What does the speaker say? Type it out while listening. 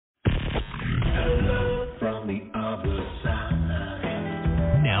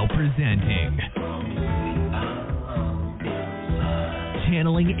presenting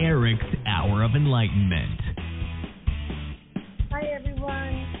Channeling Erik's Hour of Enlightenment. Hi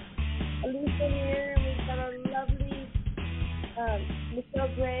everyone, Alicia here, and we've got our lovely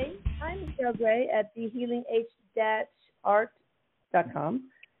Michelle Gray. Hi Michelle Gray at thehealing-art.com.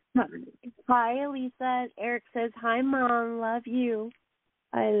 Hi Elisa. Erik says, hi Mom, love you.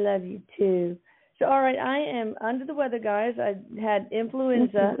 I love you too. So all right, I am under the weather, guys. I had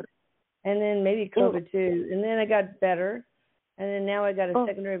influenza and then maybe COVID too, and then I got better, and then now I got a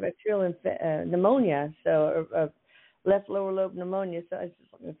secondary bacterial pneumonia, so left lower lobe pneumonia, so I just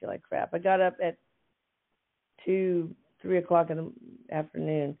feel like crap. I got up at 2, 3 o'clock in the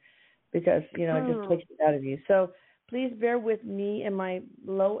afternoon because, it just takes it out of you. So please bear with me and my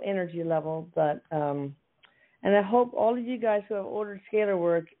low energy level, but and I hope all of you guys who have ordered scalar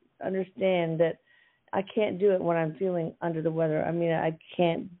work understand that I can't do it when I'm feeling under the weather. I mean, I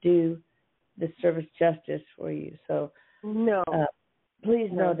can't do the service justice for you. So please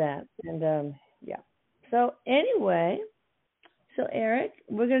know that. And yeah. So anyway, Erik,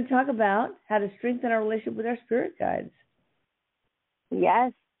 we're going to talk about how to strengthen our relationship with our spirit guides.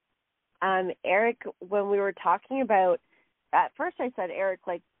 Yes. Erik, when we were talking about, at first I said, Erik,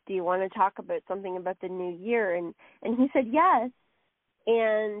 do you want to talk about something about the new year? And he said yes.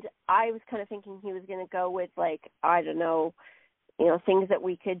 And I was kind of thinking he was going to go with, I don't know, things that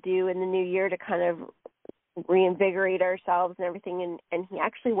we could do in the new year to kind of reinvigorate ourselves and everything. And he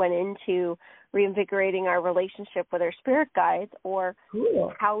actually went into reinvigorating our relationship with our spirit guides, or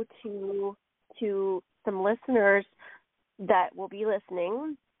how to some listeners that will be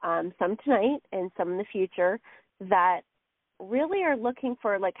listening, some tonight and some in the future, that really are looking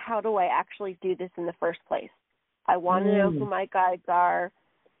for, how do I actually do this in the first place? I want to know who my guides are.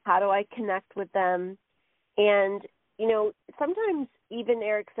 How do I connect with them? And, sometimes even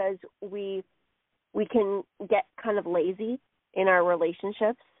Erik says we can get kind of lazy in our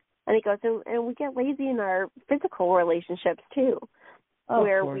relationships. And he goes, and we get lazy in our physical relationships too,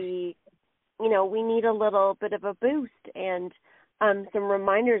 where we need a little bit of a boost and some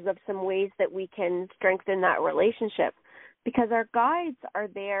reminders of some ways that we can strengthen that relationship, because our guides are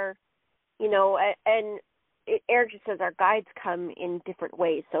there, and Erik just says our guides come in different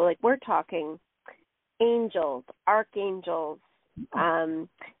ways. So, we're talking angels, archangels, our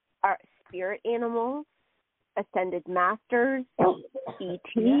spirit animals, ascended masters,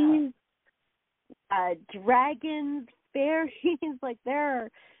 ETs, dragons, fairies. There are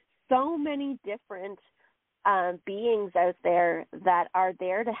so many different beings out there that are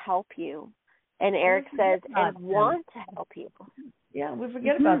there to help you. And Erik says, and want to help you. Yeah, we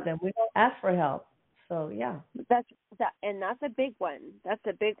forget about them. We don't ask for help. So yeah, that's a big one. That's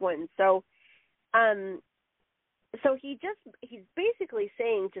a big one. So, so he's basically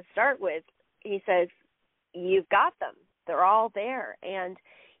saying, to start with, he says, you've got them. They're all there. And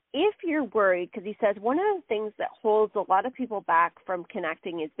if you're worried, because he says one of the things that holds a lot of people back from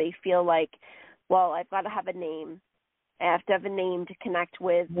connecting is they feel like, well, I've got to have a name. I have to have a name to connect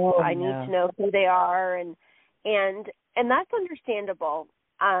with. I need to know who they are, and that's understandable.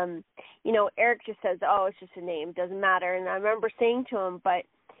 Erik just says, oh, it's just a name, doesn't matter. And I remember saying to him, but,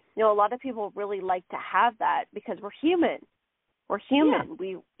 a lot of people really like to have that because we're human. We're human.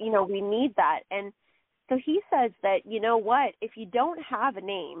 Yeah. We need that. And so he says that, if you don't have a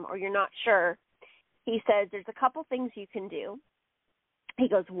name or you're not sure, he says there's a couple things you can do. He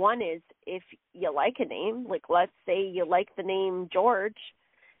goes, one is if you like a name, let's say you like the name George,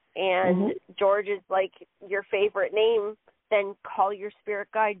 and George is your favorite name, then call your spirit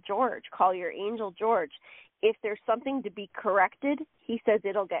guide George, call your angel George. If there's something to be corrected, he says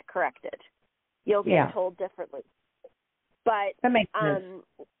it'll get corrected. You'll get told differently. But that makes sense.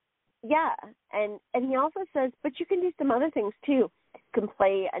 Yeah, and he also says, but you can do some other things too. You can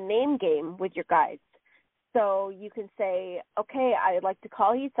play a name game with your guides. So you can say, okay, I'd like to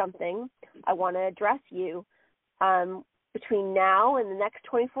call you something. I want to address you. Between now and the next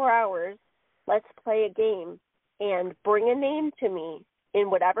 24 hours, let's play a game and bring a name to me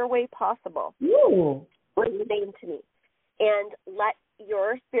in whatever way possible. Ooh. Bring the name to me. And let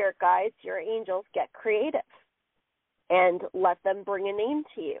your spirit guides, your angels, get creative. And let them bring a name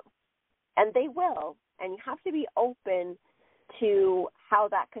to you. And they will. And you have to be open to how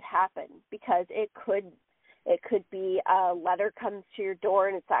that could happen, because it could be a letter comes to your door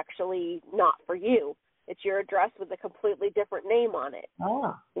and it's actually not for you. It's your address with a completely different name on it.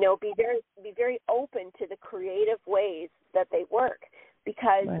 Be very open to the creative ways that they work,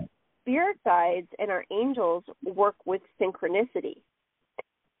 because spirit guides and our angels work with synchronicity.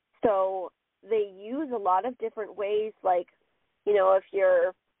 So they use a lot of different ways, if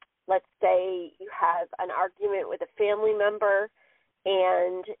you're let's say you have an argument with a family member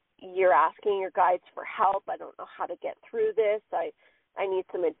and you're asking your guides for help. I don't know how to get through this. I need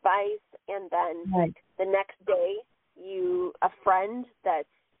some advice. And then the next day, a friend that's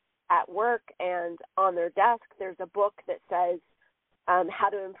at work and on their desk, there's a book that says how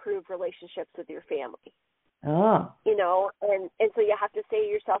to improve relationships with your family. Oh. You know, and so you have to say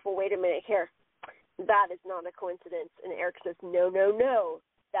to yourself, well, wait a minute here. That is not a coincidence. And Erik says, no,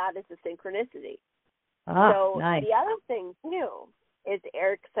 that is a synchronicity. So nice. the other thing, too, is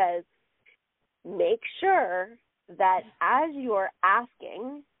Erik says, make sure that as you're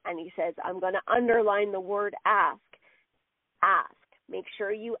asking, and he says, I'm going to underline the word ask. Make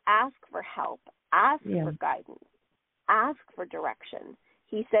sure you ask for help. Ask for guidance. Ask for direction.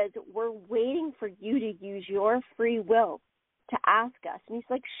 He says, we're waiting for you to use your free will to ask us. And he's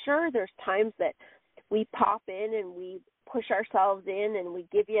like, sure, there's times that we pop in and we push ourselves in and we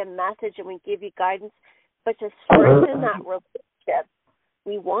give you a message and we give you guidance. But to strengthen that relationship,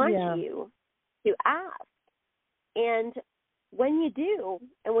 we want you to ask. And when you do,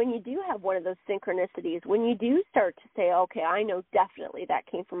 and when you do have one of those synchronicities, when you do start to say, okay, I know definitely that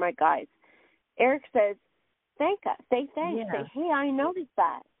came from my guides, Erik says, thank us. Say thanks. Yeah. Say, hey, I noticed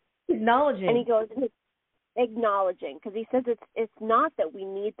that. Acknowledging. And he goes, acknowledging, because he says it's not that we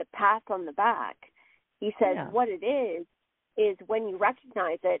need the pat on the back. He says what it is when you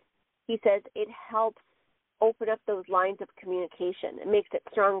recognize it, he says it helps open up those lines of communication. It makes it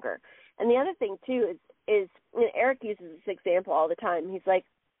stronger. And the other thing, too, is you know, Erik uses this example all the time. He's like,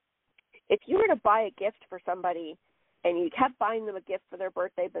 if you were to buy a gift for somebody and you kept buying them a gift for their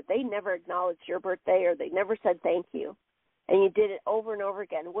birthday, but they never acknowledged your birthday or they never said thank you, and you did it over and over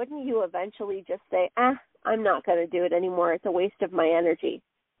again, wouldn't you eventually just say, I'm not going to do it anymore. It's a waste of my energy.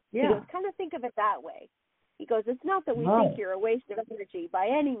 Yeah. He goes, kind of think of it that way. He goes, it's not that we think you're a waste of energy by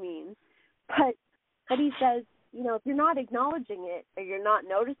any means, but he says, you know, if you're not acknowledging it or you're not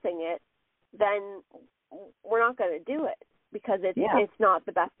noticing it, then we're not going to do it because it's not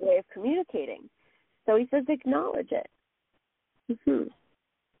the best way of communicating. So he says, acknowledge it. Mm-hmm.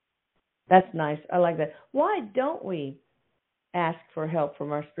 That's nice. I like that. Why don't we ask for help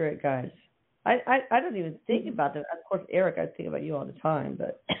from our spirit guides? I don't even think about that. Of course, Erik, I think about you all the time,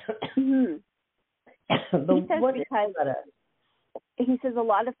 but he says because he says a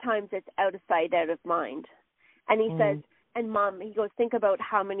lot of times it's out of sight, out of mind. And he says, and Mom, he goes, think about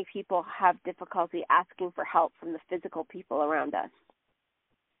how many people have difficulty asking for help from the physical people around us.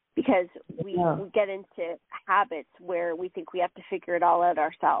 Because we get into habits where we think we have to figure it all out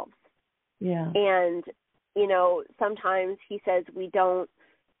ourselves. Yeah. And, you know, sometimes he says we don't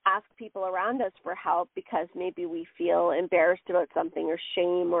ask people around us for help because maybe we feel embarrassed about something or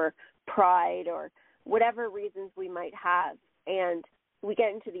shame or pride or whatever reasons we might have. And we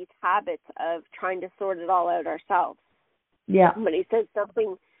get into these habits of trying to sort it all out ourselves. Yeah. But he says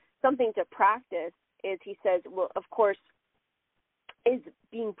something to practice is, he says, well, of course, is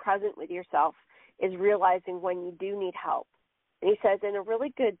being present with yourself, is realizing when you do need help. And he says, and a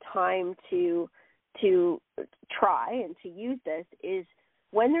really good time to try and to use this is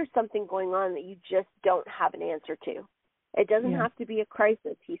when there's something going on that you just don't have an answer to. It doesn't have to be a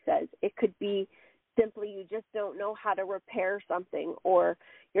crisis, he says. It could be simply you just don't know how to repair something, or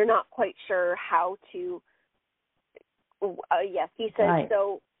you're not quite sure how to, he says,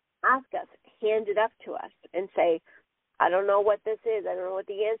 so ask us, hand it up to us and say, I don't know what this is. I don't know what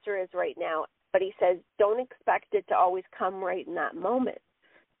the answer is right now. But he says, don't expect it to always come right in that moment.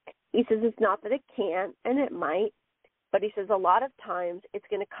 He says it's not that it can't, and it might, but he says a lot of times it's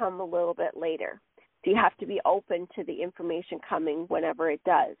going to come a little bit later. So you have to be open to the information coming whenever it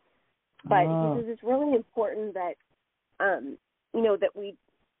does. But he says it's really important that, you know, that we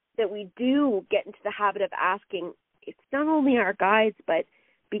do get into the habit of asking. It's not only our guides, but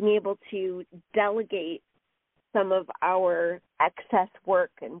being able to delegate some of our excess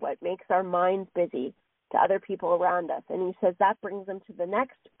work and what makes our minds busy to other people around us. And he says that brings them to the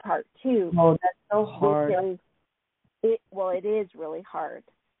next part, too. Oh, that's so hard. It is really hard.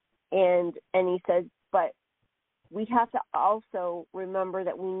 And he says, but we have to also remember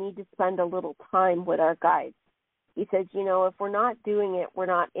that we need to spend a little time with our guides. He says, you know, if we're not doing it, we're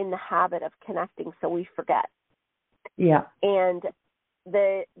not in the habit of connecting, so we forget. Yeah. And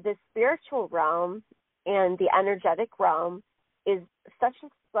the spiritual realm and the energetic realm is such a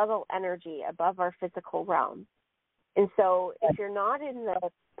subtle energy above our physical realm. And so if you're not in the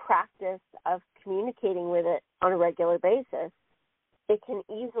practice of communicating with it on a regular basis, it can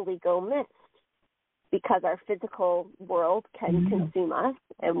easily go missed because our physical world can consume us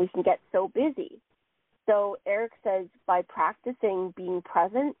and we can get so busy. So Erik says by practicing being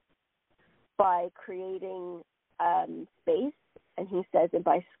present by creating space, and he says, and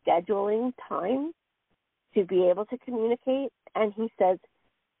by scheduling time to be able to communicate. And he says,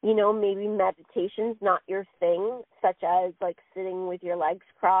 you know, maybe meditation's not your thing, such as like sitting with your legs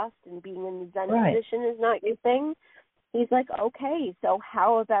crossed and being in the Zen position is not your thing. He's like, okay, so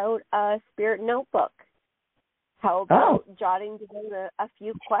how about a spirit notebook? How about jotting down a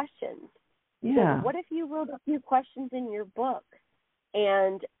few questions? Yeah. So what if you wrote a few questions in your book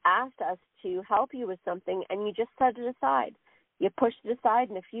and asked us to help you with something, and you just set it aside? You pushed it aside,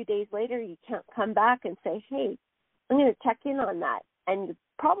 and a few days later you can't come back and say, hey, I'm going to check in on that. And you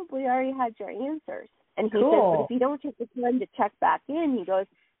probably already had your answers. And he says, but if you don't take the time to check back in, he goes,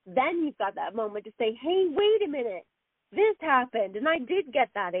 then you've got that moment to say, hey, wait a minute, this happened, and I did get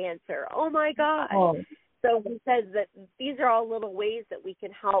that answer. Oh, my God. So he says that these are all little ways that we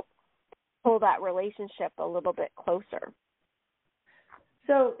can help pull that relationship a little bit closer.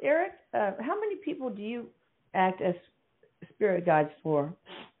 So, Erik, how many people do you act as spirit guides for?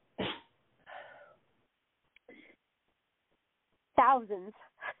 Thousands.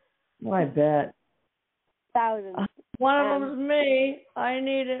 I bet. Thousands. One of them's me. I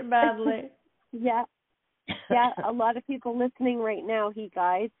need it badly. Yeah, a lot of people listening right now, he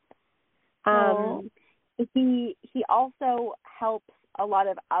guides. He also helps a lot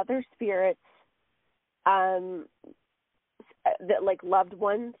of other spirits, that like loved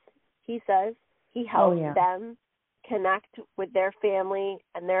ones, he says. He helps them connect with their family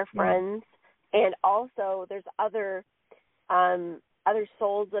and their friends. And also there's other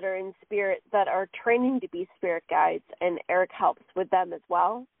souls that are in spirit that are training to be spirit guides, and Erik helps with them as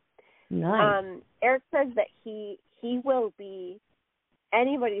well. Nice. Erik says that he will be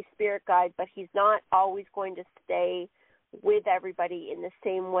anybody's spirit guide, but he's not always going to stay with everybody in the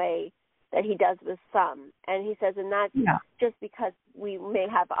same way that he does with some. And he says, and that's just because we may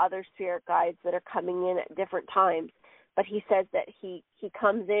have other spirit guides that are coming in at different times. But he says that he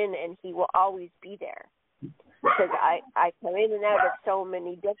comes in and he will always be there. Because I come in and out of so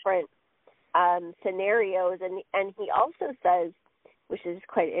many different scenarios. And he also says, which is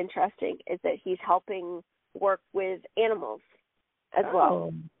quite interesting, is that he's helping work with animals as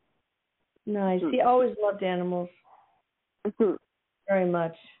well. Nice. He always loved animals. Very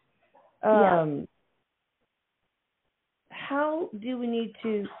much. How do we need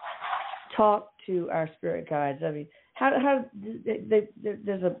to talk to our spirit guides? I mean, how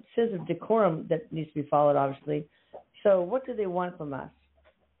there's a sense of decorum that needs to be followed, obviously. So what do they want from us?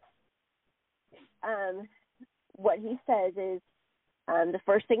 What he says is, the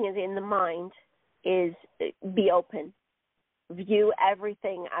first thing is in the mind is be open. View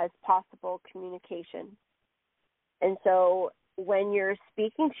everything as possible communication. And so when you're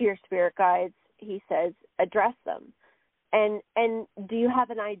speaking to your spirit guides, he says, address them. And do you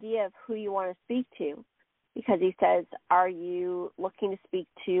have an idea of who you want to speak to? Because he says, are you looking to speak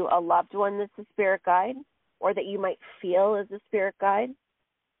to a loved one that's a spirit guide, or that you might feel as a spirit guide?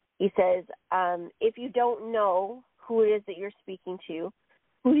 He says, if you don't know who it is that you're speaking to,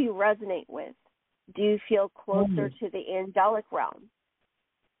 who do you resonate with? Do you feel closer to the angelic realm?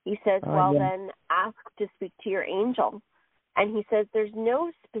 He says, then ask to speak to your angel. And he says there's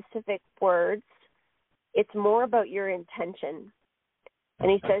no specific words. It's more about your intention.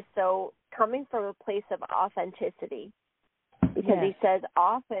 And he says, so coming from a place of authenticity, because he says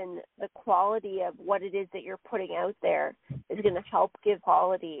often the quality of what it is that you're putting out there is going to help give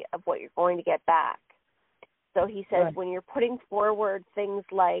quality of what you're going to get back. So he says when you're putting forward things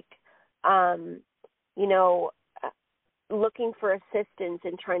like, looking for assistance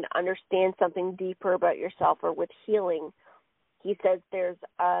in trying to understand something deeper about yourself, or with healing, he says there's,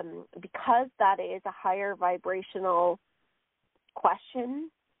 because that is a higher vibrational question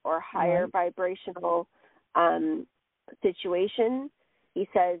or higher vibrational situation, he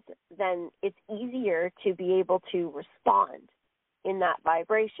says then it's easier to be able to respond in that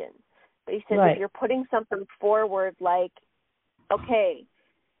vibration. But he says if you're putting something forward like, okay,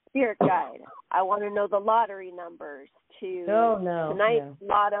 spirit guide, I want to know the lottery numbers to tonight's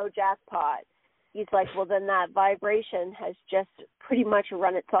lotto jackpot. He's like, well, then that vibration has just pretty much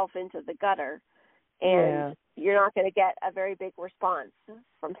run itself into the gutter, and you're not going to get a very big response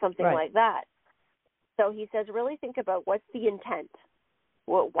from something like that. So he says, really think about what's the intent.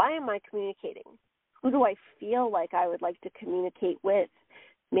 Well, why am I communicating? Who do I feel like I would like to communicate with?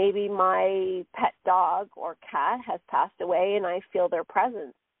 Maybe my pet dog or cat has passed away, and I feel their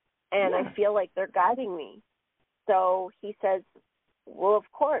presence, and I feel like they're guiding me. So he says, well, of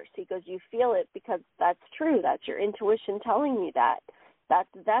course. He goes, you feel it because that's true. That's your intuition telling you that. That's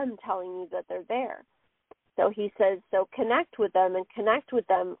them telling you that they're there. So he says, so connect with them, and connect with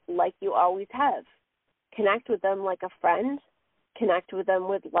them like you always have. Connect with them like a friend. Connect with them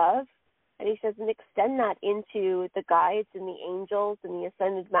with love. And he says, and extend that into the guides and the angels and the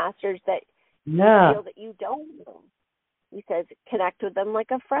ascended masters that you feel that you don't know. He says, connect with them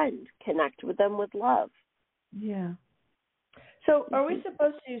like a friend. Connect with them with love. Yeah. So are we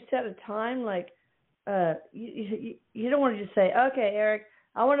supposed to set a time, like, you don't want to just say, okay, Erik,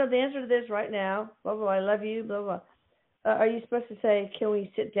 I want to know the answer to this right now, blah, blah, I love you, blah, blah. Are you supposed to say, can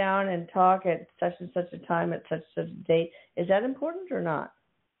we sit down and talk at such and such a time at such and such a date? Is that important or not?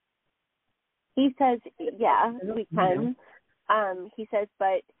 He says, yeah, we can. He says,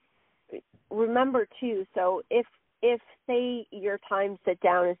 but remember, too, so if say, your time sit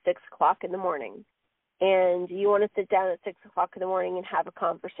down is 6 o'clock in the morning, and you want to sit down at 6 o'clock in the morning and have a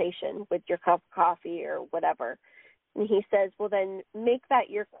conversation with your cup of coffee or whatever, and he says, well, then make that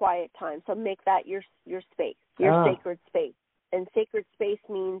your quiet time. So make that your space, your sacred space. And sacred space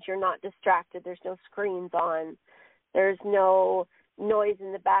means you're not distracted. There's no screens on. There's no noise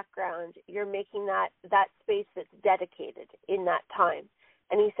in the background. You're making that space that's dedicated in that time.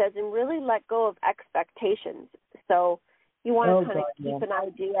 And he says, and really let go of expectations. So you want to kind of keep an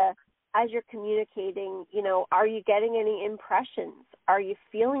idea as you're communicating, are you getting any impressions? Are you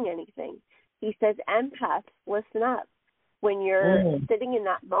feeling anything? He says, empaths, listen up. When you're sitting in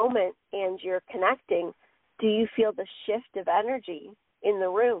that moment and you're connecting, do you feel the shift of energy in the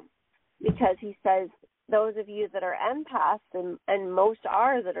room? Because he says, those of you that are empaths, and most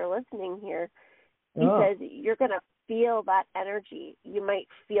are that are listening here, he says you're going to feel that energy. You might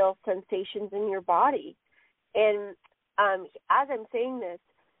feel sensations in your body. And as I'm saying this,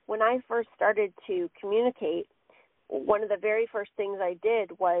 when I first started to communicate, one of the very first things I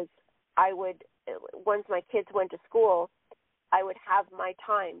did was once my kids went to school, I would have my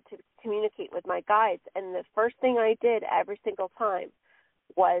time to communicate with my guides. And the first thing I did every single time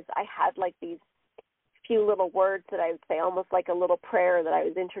was I had like these few little words that I would say, almost like a little prayer that I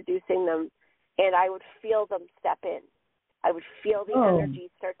was introducing them, and I would feel them step in. I would feel the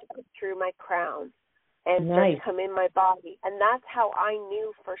energy start to go through my crown and start to come in my body. And that's how I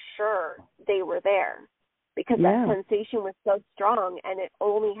knew for sure they were there, because that sensation was so strong, and it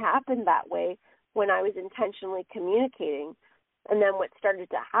only happened that way when I was intentionally communicating. And then what started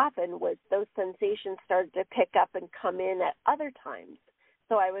to happen was those sensations started to pick up and come in at other times.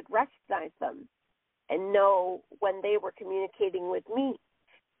 So I would recognize them and know when they were communicating with me.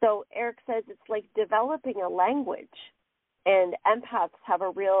 So Erik says it's like developing a language, and empaths have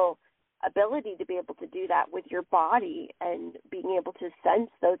a real ability to be able to do that with your body and being able to sense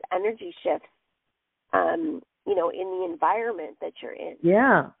those energy shifts, in the environment that you're in.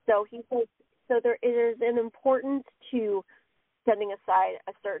 Yeah. So he says, so there is an importance to setting aside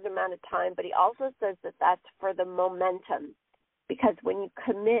a certain amount of time, but he also says that that's for the momentum, because when you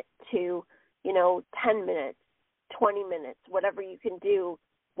commit to, 10 minutes, 20 minutes, whatever you can do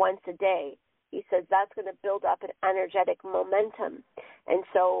once a day, he says that's going to build up an energetic momentum. And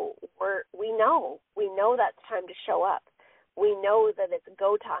so we know that's time to show up. We know that it's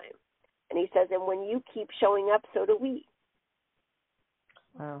go time. And he says, and when you keep showing up, so do we.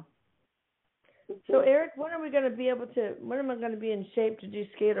 Wow. So, Erik, when am I going to be in shape to do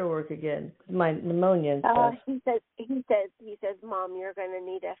skater work again? My pneumonia and stuff. He says, Mom, you're going to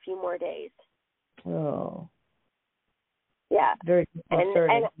need a few more days. Oh. Yeah. Very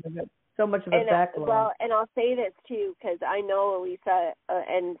concerning. And so much of a backlog. Well, and I'll say this, too, because I know, Elisa,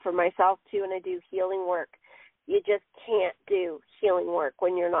 and for myself, too, and I do healing work, you just can't do healing work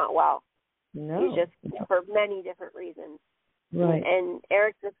when you're not well. No. For many different reasons. Right. And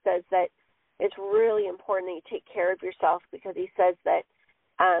Erik just says that it's really important that you take care of yourself, because he says that,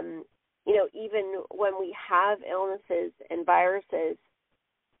 even when we have illnesses and viruses,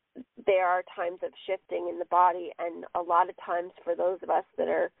 there are times of shifting in the body. And a lot of times for those of us that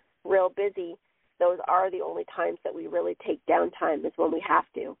are real busy, those are the only times that we really take downtime, is when we have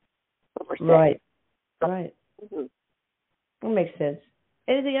to. When we're sick. Right. Mm-hmm. That makes sense.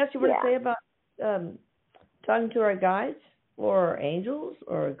 Anything else you want to say about talking to our guides or angels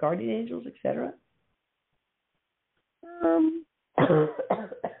or guardian angels, etc.?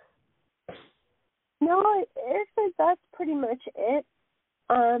 No, that's pretty much it.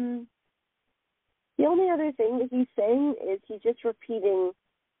 The only other thing that he's saying is he's just repeating,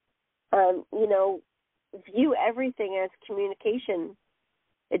 view everything as communication.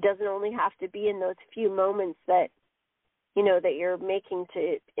 It doesn't only have to be in those few moments that you're making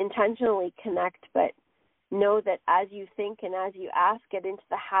to intentionally connect, but know that as you think and as you ask, get into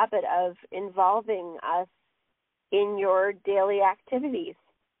the habit of involving us in your daily activities.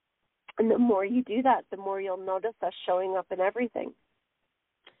 And the more you do that, the more you'll notice us showing up in everything.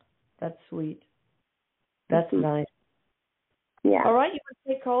 That's sweet. That's nice. Yeah. All right, you want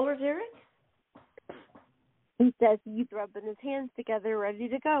to take callers, Erik? He says he's rubbing his hands together, ready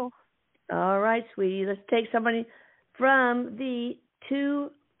to go. All right, sweetie. Let's take somebody from the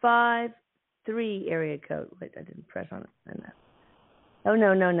 253 area code. Wait, I didn't press on it. Oh,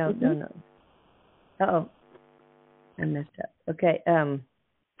 no. Uh-oh. I messed up. Okay.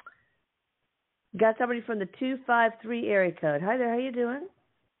 Got somebody from the 253 area code. Hi there. How you doing?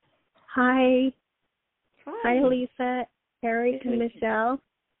 Hi. Hi. Hi, Lisa, Erik, and Michelle.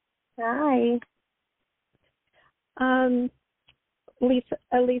 Hi. Lisa,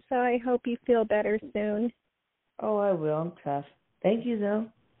 I hope you feel better soon. Oh, I will. I'm tough. Thank you, though.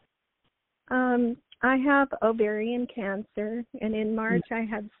 I have ovarian cancer, and in March I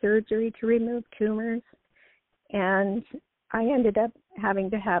had surgery to remove tumors, and I ended up having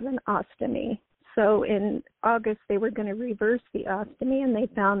to have an ostomy. So in August they were going to reverse the ostomy, and they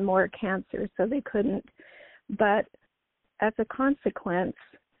found more cancer, so they couldn't. But as a consequence,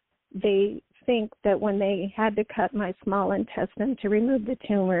 they think that when they had to cut my small intestine to remove the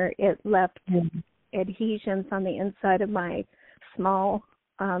tumor, it left adhesions on the inside of my small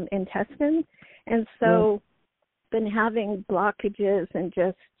intestine. And so been having blockages and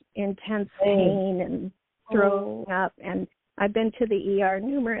just intense pain and throwing up. And I've been to the ER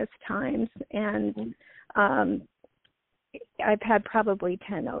numerous times, and I've had probably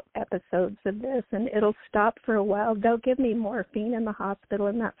 10 episodes of this, and it'll stop for a while. They'll give me morphine in the hospital,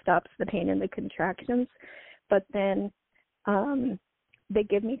 and that stops the pain and the contractions. But then they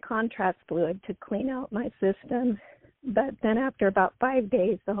give me contrast fluid to clean out my system. But then after about 5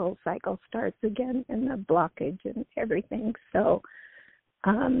 days, the whole cycle starts again, and the blockage and everything. So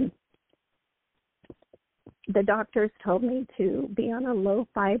the doctors told me to be on a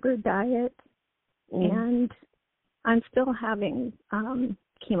low-fiber diet, and I'm still having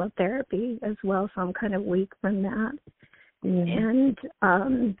chemotherapy as well, so I'm kind of weak from that. And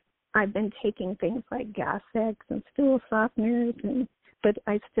I've been taking things like Gas-X and stool softeners, but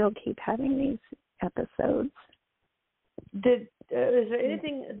I still keep having these episodes. Is there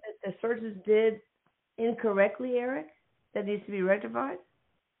anything that the surgeons did incorrectly, Erik, that needs to be rectified?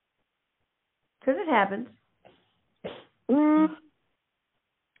 Because it happens.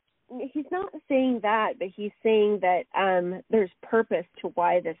 He's not saying that, but he's saying that there's purpose to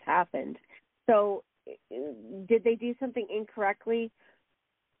why this happened. So did they do something incorrectly?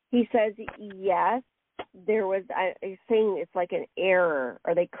 He says yes. There was, he's saying it's like an error,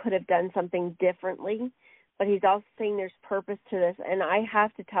 or they could have done something differently. But he's also saying there's purpose to this. And I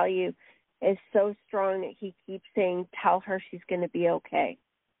have to tell you, it's so strong that he keeps saying, tell her she's going to be okay.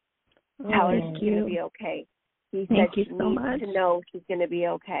 Tell her she's going to be okay. He said she needs to know she's going to be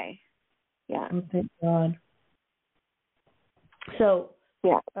okay. Yeah. Oh, thank God. So,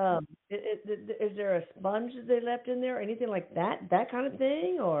 is there a sponge that they left in there, or anything like that kind of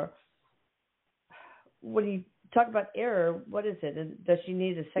thing? Or when you talk about error, what is it? Does she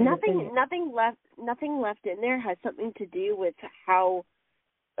need a second opinion? Nothing left in there has something to do with how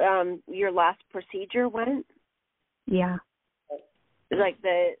your last procedure went. Yeah. Like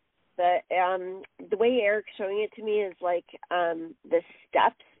the way Erik's showing it to me is like the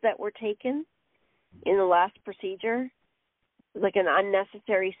steps that were taken in the last procedure, like an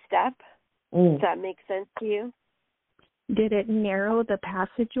unnecessary step. Does that make sense to you? Did it narrow the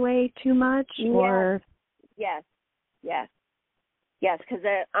passageway too much? Or Yes, because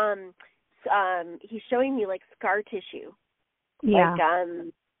he's showing me like scar tissue. Yeah. Like,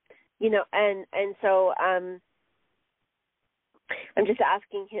 and so I'm just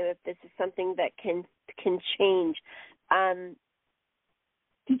asking him if this is something that can change.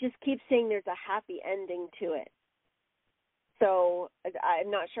 He just keeps saying there's a happy ending to it. So I'm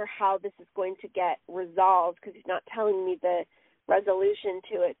not sure how this is going to get resolved, because he's not telling me the resolution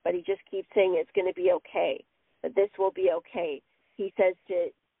to it, but he just keeps saying it's going to be okay, that this will be okay. He says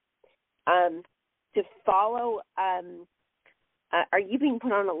to follow, are you being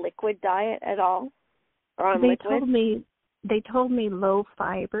put on a liquid diet at all? Or on liquid? They told me low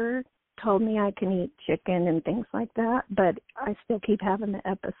fiber, told me I can eat chicken and things like that, but I still keep having the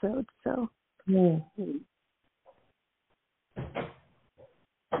episodes, so.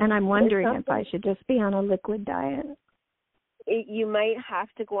 And I'm wondering if I should just be on a liquid diet. You might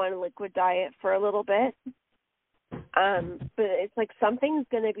have to go on a liquid diet for a little bit, but it's like something's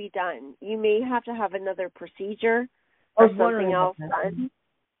going to be done. You may have to have another procedure or something else done.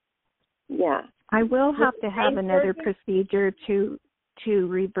 Yeah. I will have to have another procedure to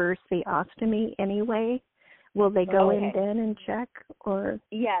reverse the ostomy anyway. Will they go in then and check? Or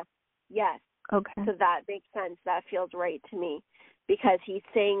Yes. Yes. Okay. So that makes sense. That feels right to me, because he's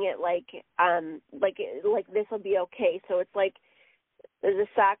saying it like this will be okay. So it's like there's a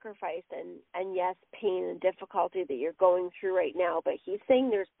sacrifice and yes, pain and difficulty that you're going through right now. But he's saying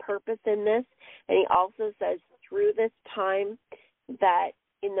there's purpose in this, and he also says through this time that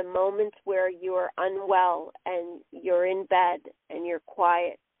in the moments where you are unwell and you're in bed and you're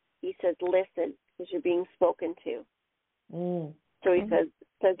quiet, he says listen, because you're being spoken to. So he says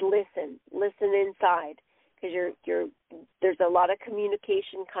listen inside, because there's a lot of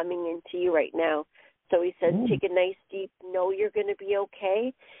communication coming into you right now. So he says take a nice deep, know you're going to be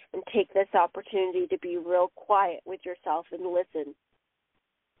okay, and take this opportunity to be real quiet with yourself and listen.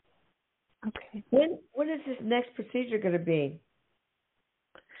 Okay. When is this next procedure going to be?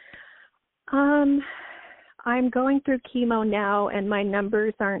 I'm going through chemo now, and my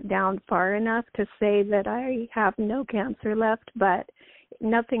numbers aren't down far enough to say that I have no cancer left, but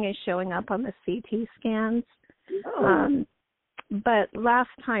nothing is showing up on the CT scans. But last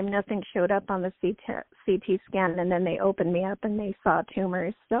time nothing showed up on the CT scan, and then they opened me up and they saw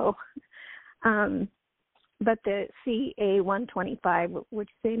tumors. So, but the CA-125, which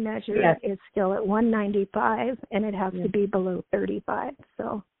they measure, is still at 195, and it has to be below 35.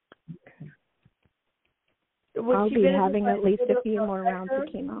 So. Okay. I'll be having at least a few more rounds of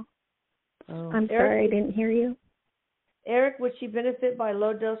chemo. I'm sorry, I didn't hear you. Erik, would she benefit by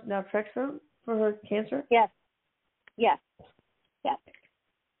low-dose naltrexone for her cancer? Yes. Yes. Yes.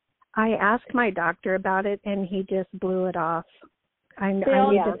 I asked my doctor about it, and he just blew it off. I need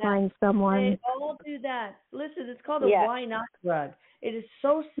to find someone. They all do that. Listen, it's called a why not drug. It is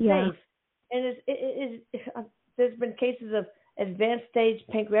so safe, and there's been cases of advanced stage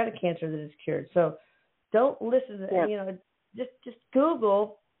pancreatic cancer that is cured. So don't listen to just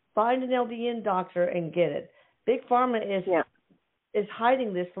Google, find an LDN doctor and get it. Big Pharma is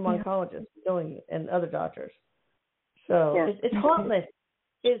hiding this from oncologists doing it, and other doctors. So it's harmless.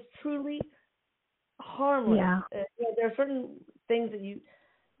 It's truly harmless. There are certain things that you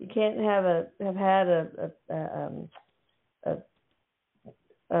can't have had a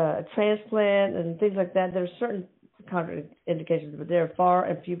transplant and things like that. There's certain contraindications, but they're far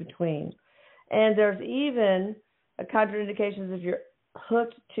and few between. And there's even a contraindications if you're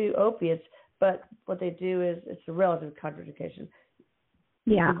hooked to opiates, but what they do is it's a relative contraindication.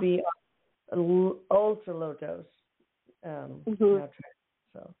 It could be ultra low dose.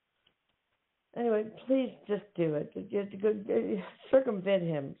 So anyway, please just do it. You have to go circumvent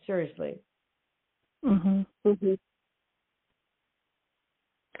him, seriously. Yeah,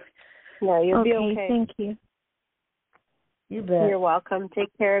 you'll be okay. Thank you. You bet. You're welcome.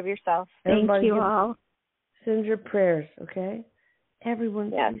 Take care of yourself. Thank you all. Send your prayers, okay?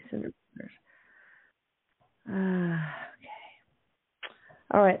 Everyone, please send your prayers. Okay.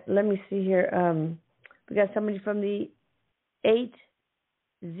 All right, let me see here. We got somebody from the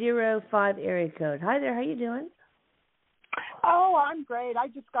 805 area code. Hi there, how you doing? Oh, I'm great. I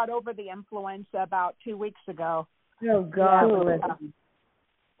just got over the influenza about 2 weeks ago. Oh, God.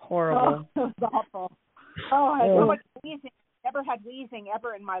 Horrible. Oh, it was awful. Oh, I had so much wheezing. Never had wheezing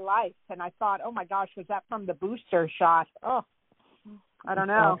ever in my life. And I thought, oh, my gosh, was that from the booster shot? Oh, I don't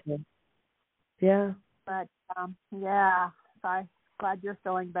know. Awful. Yeah. But, I'm glad you're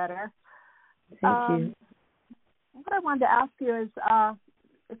feeling better. Thank you. What I wanted to ask you is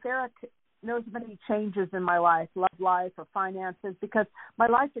if Erik knows of any changes in my life, love life or finances, because my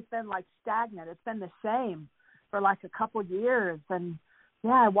life has been like stagnant. It's been the same for like a couple years. And,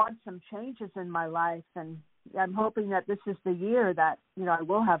 I want some changes in my life. And I'm hoping that this is the year that, I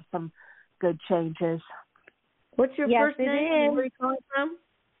will have some good changes. What's your first name? Where are you calling from?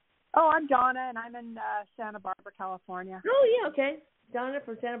 Oh, I'm Donna, and I'm in Santa Barbara, California. Oh, yeah, okay. Donna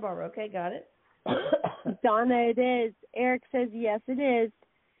from Santa Barbara. Okay, got it. Donna, it is. Erik says, yes, it is.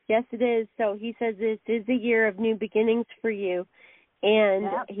 Yes, it is. So he says this is a year of new beginnings for you. And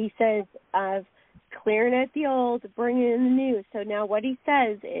he says of clearing out the old, bringing in the new. So now what he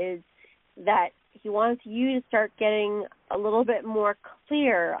says is that he wants you to start getting a little bit more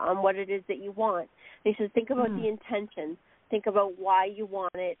clear on what it is that you want. And he says, think about the intention. Think about why you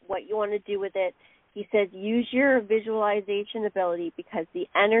want it, what you want to do with it. He says, use your visualization ability because the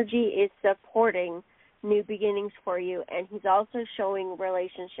energy is supporting new beginnings for you. And he's also showing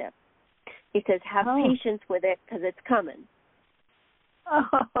relationship. He says, have patience with it because it's coming.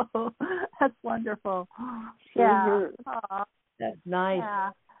 Oh, that's wonderful. Yeah. That's nice. Yeah.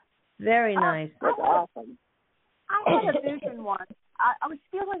 Very nice. That's awesome. I had a vision once. I was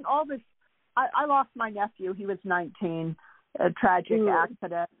feeling all this. I lost my nephew. He was 19, a tragic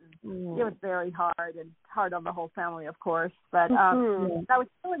accident. was very hard, and hard on the whole family, of course. But I was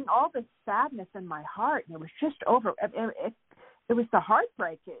feeling all this sadness in my heart, and it was just over. It was the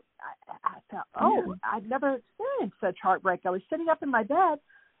heartbreak. I felt, I'd never experienced such heartbreak. I was sitting up in my bed,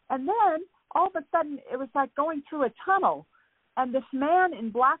 and then all of a sudden, it was like going through a tunnel, and this man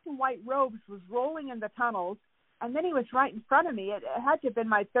in black and white robes was rolling in the tunnels, and then he was right in front of me. It had to have been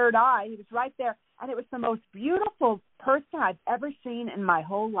my third eye. He was right there, and it was the most beautiful person I've ever seen in my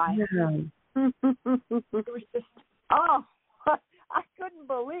whole life. It was just, I couldn't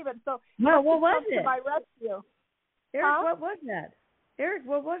believe it. So, what was it? To my rescue. Eric, what was that? Eric,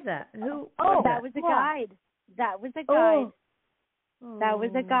 what was that? Who? That was a guide. That was a guide. That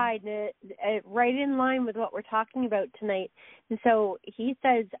was a guide, right in line with what we're talking about tonight. And so he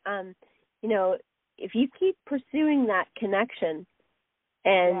says, if you keep pursuing that connection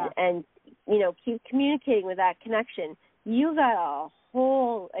and keep communicating with that connection, you got a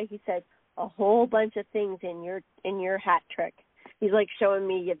whole, like he said, a whole bunch of things in your hat trick. He's like showing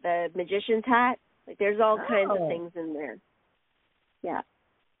me the magician's hat. Like there's all kinds of things in there. Yeah.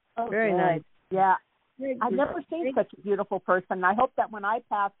 Very nice. Yeah. I've never seen such a beautiful person. I hope that when I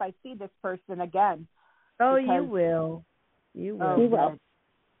pass, I see this person again. Oh, you will. You will. You will.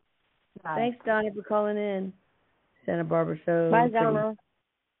 Thanks, Donna, for calling in. Santa Barbara show. Bye, Donna.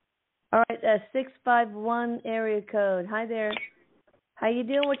 All right, 651 area code. Hi there. How you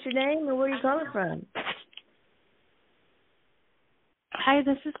doing? What's your name and where are you calling from? Hi,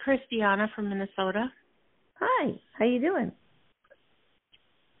 this is Christiana from Minnesota. Hi. How you doing?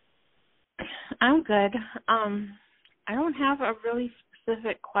 I'm good. I don't have a really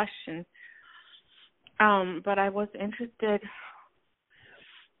specific question, but I was interested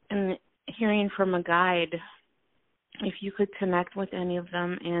in hearing from a guide if you could connect with any of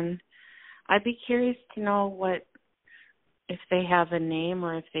them, and I'd be curious to know if they have a name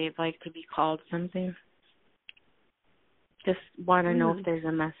or if they'd like to be called something. Just want to know if there's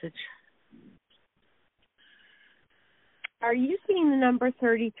a message. Are you seeing the number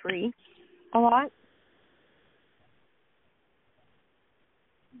 33 a lot?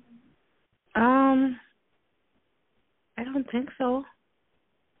 I don't think so.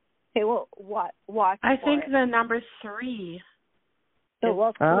 Okay, well, watch. I think the number 3 is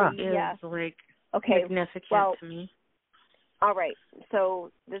like okay, significant to me. All right.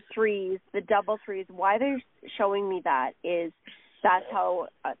 So the threes, the double threes, why they're showing me that is that's how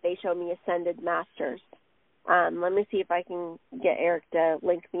they show me ascended masters. Let me see if I can get Erik to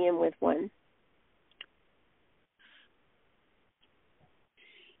link me in with one.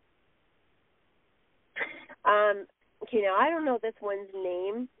 Okay, now I don't know this one's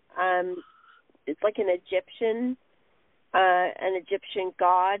name. It's like an Egyptian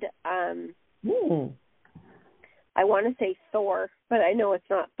god. I want to say Thor, but I know it's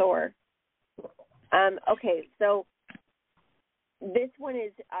not Thor. Okay, so this one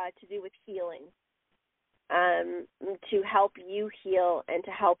is to do with healing, to help you heal and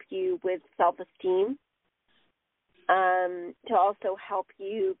to help you with self-esteem, to also help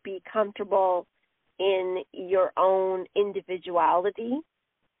you be comfortable in your own individuality.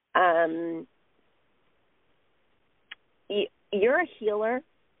 You're a healer.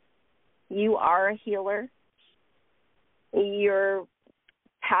 You are a healer. Your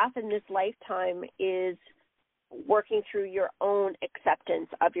path in this lifetime is working through your own acceptance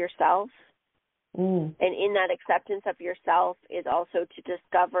of yourself. And in that acceptance of yourself is also to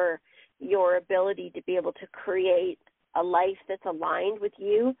discover your ability to be able to create a life that's aligned with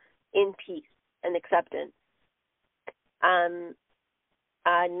you in peace and acceptance.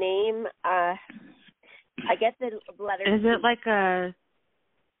 Name, I get the letter. Is it like a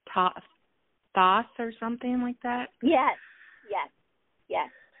Thoth or something like that? Yes.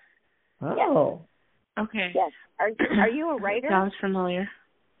 Oh. Yes. Okay. Yes. Are you a writer? Sounds familiar.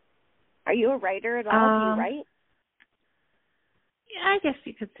 Are you a writer at all? Do you write? Yeah, I guess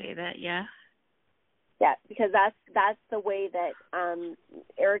you could say that, yeah. Yeah, because that's the way that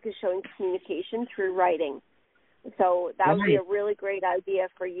Erik is showing communication through writing. So that would be a really great idea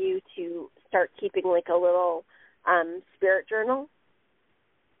for you to start keeping like a little spirit journal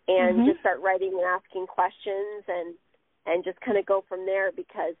and just start writing and asking questions and just kind of go from there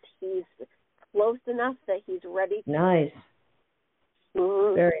because he's close enough that he's ready to. Nice.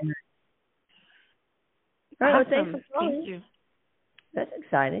 Very nice. All right, awesome. Well, thanks for calling. Thank you. That's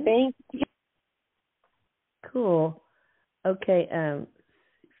exciting. Thank you. Cool. Okay.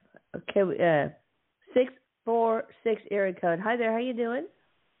 646 area code. Hi there. How you doing?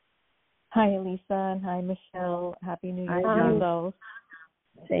 Hi, Elisa, and hi, Michelle. Happy New Year Hi, to you both.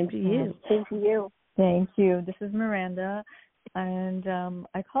 Same to you. Same to you. Thank you. This is Miranda. And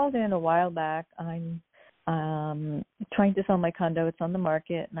I called in a while back. I'm trying to sell my condo. It's on the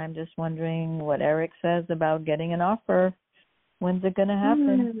market, and I'm just wondering what Erik says about getting an offer. When's it going to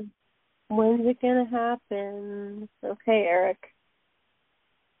happen? When's it going to happen? Okay, Erik.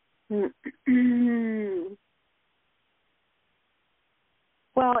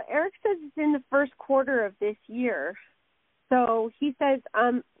 Well, Erik says it's in the first quarter of this year. So he says,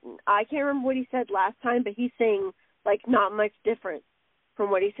 I can't remember what he said last time, but he's saying, like, not much different from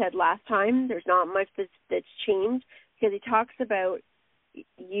what he said last time. There's not much that's changed, because he talks about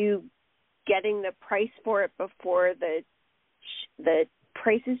you getting the price for it before the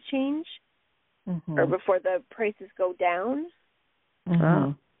prices change, or before the prices go down.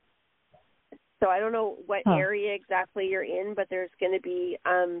 Mm-hmm. So I don't know what area exactly you're in, but there's going to be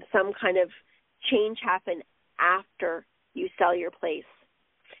some kind of change happen after you sell your place.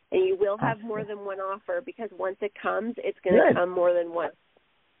 And you will have more than one offer, because once it comes, it's going to come more than once.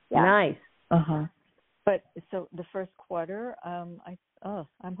 Yeah. Nice. Uh-huh. But so the first quarter, I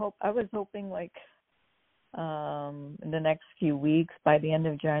was hoping like in the next few weeks, by the end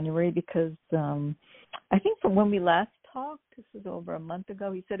of January, because I think from when we last talked, this was over a month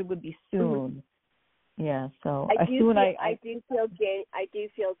ago, he said it would be soon. Mm-hmm. Yeah, so I do feel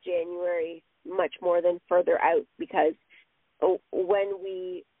January much more than further out, because when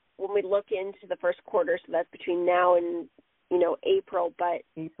we look into the first quarter, so that's between now and April, but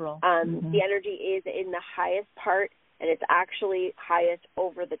the energy is in the highest part, and it's actually highest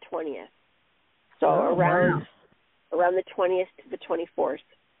over the 20th. So around the 20th to the 24th.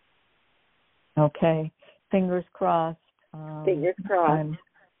 Okay, fingers crossed. Fingers crossed.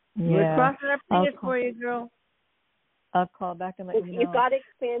 We're crossing our fingers for you, girl. I'll call back and let you know. You've got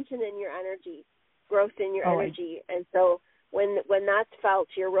expansion in your energy, growth in your energy, and so when that's felt,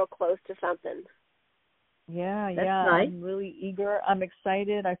 you're real close to something. Yeah, that's nice. I'm really eager. I'm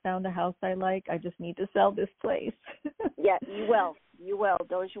excited. I found a house I like. I just need to sell this place. Yeah, you will. You will.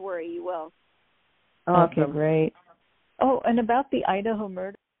 Don't you worry. You will. Awesome. Okay, great. Oh, and about the Idaho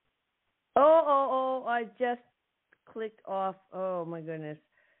murder. Oh, I just clicked off. Oh, my goodness.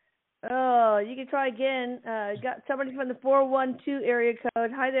 Oh, you can try again. Got somebody from the 412 area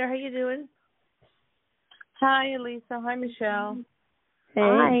code. Hi there. How you doing? Hi, Elisa. Hi, Michelle.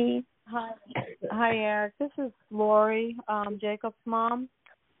 Hey. Hi, Erik. This is Lori, Jacob's mom.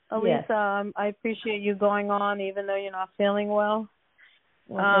 Elisa, yes. I appreciate you going on even though you're not feeling well.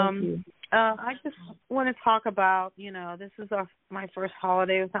 Thank you. I just want to talk about, this is my first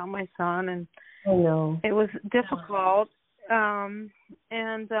holiday without my son, and it was difficult.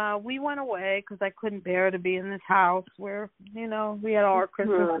 And we went away because I couldn't bear to be in this house where, we had all our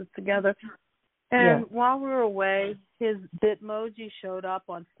Christmases together. And while we were away, his Bitmoji showed up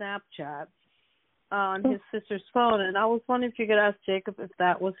on Snapchat on his sister's phone, and I was wondering if you could ask Jacob if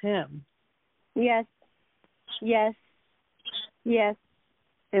that was him. Yes. It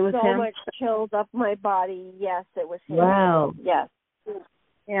was so him? Much chills up my body. Yes, it was him. Wow. Yes.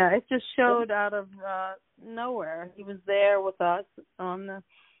 Yeah, it just showed out of nowhere. He was there with us on the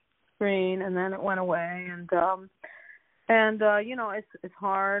screen, and then it went away. And it's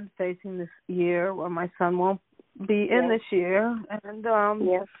hard facing this year where my son won't be in this year. And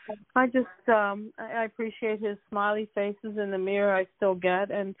I just I appreciate his smiley faces in the mirror I still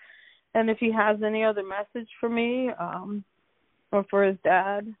get. And if he has any other message for me or for his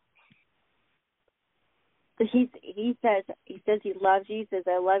dad. He says he loves you. He says,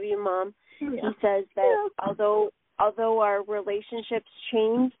 I love you, Mom. Yeah. He says that although our relationship's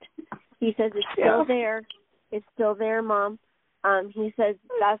changed, he says it's still there. It's still there, Mom. He says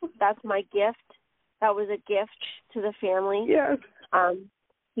that's my gift. That was a gift to the family. Yes.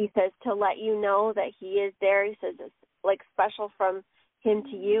 He says to let you know that he is there. He says it's like special from him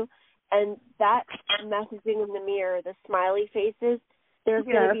to you. And that messaging in the mirror, the smiley faces, there's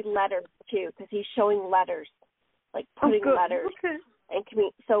going to be letters, too, because he's showing letters, like putting letters. Okay. And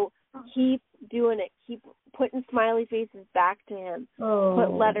so keep doing it. Keep putting smiley faces back to him.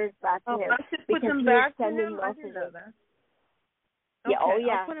 Put letters back to him. I should put them back to him? I didn't know that. Okay,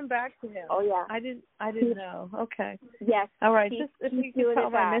 I'll put them back to him. Oh, yeah. I didn't know. Okay. Yes. All right. Just if you can tell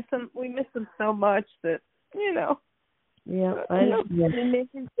him we miss him so much that, Yeah.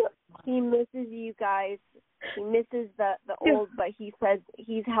 He misses you guys. He misses the old, but he says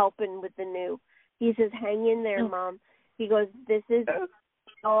he's helping with the new. He says, hang in there, Mom. He goes,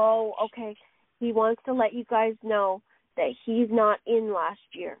 okay. He wants to let you guys know that he's not in last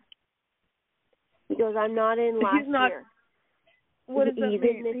year. He goes, I'm not in last year. What does that mean? He's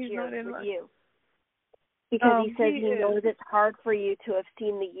in this year with you. Because he says he knows it's hard for you to have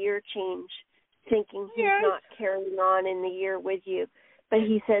seen the year change thinking he's not carrying on in the year with you. But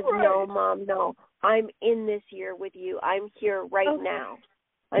he says, no, Mom, no. I'm in this year with you. I'm here right now.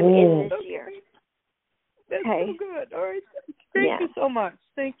 I'm in this year. That's so good. All right. Thank you so much.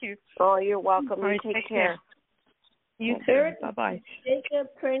 Thank you. Oh, you're welcome. All right, take care. You too. Erik, bye-bye. Is Jacob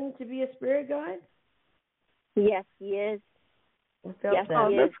training to be a spirit guide? Yes, he is. Yes,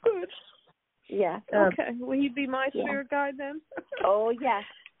 that's good. Yes. Okay. Will he be my spirit guide then? Oh, yes.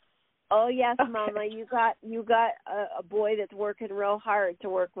 Oh, yes, Mama. You got a boy that's working real hard to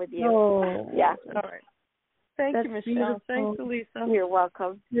work with you. Oh. Yeah. All right. Thank you, Michelle. Beautiful. Thanks, Elisa. You're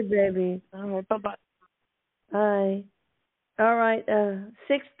welcome. Good baby. All right. Bye-bye. Hi. All right.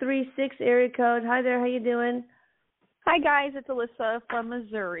 636 area code. Hi there. How you doing? Hi, guys. It's Alyssa from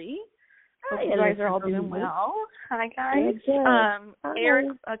Missouri. Hi, Hope you guys are all doing well. Hi, guys. Hi.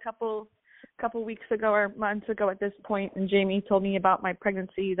 Erik, a couple weeks ago or months ago at this point, and Jamie told me about my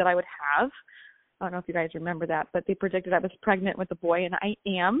pregnancy that I would have. I don't know if you guys remember that, but they predicted I was pregnant with a boy, and I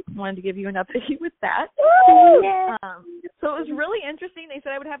am. Wanted to give you an update with that. So it was really interesting. They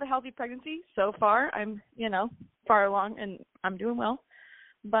said I would have a healthy pregnancy. So far, I'm, far along, and I'm doing well.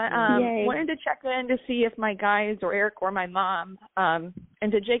 But wanted to check in to see if my guys or Erik or my mom,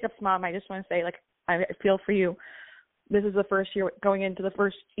 and to Jacob's mom, I just want to say, I feel for you. This is the first year going into the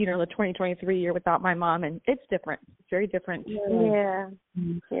first, the 2023 year without my mom, and it's different. It's very different. Yeah.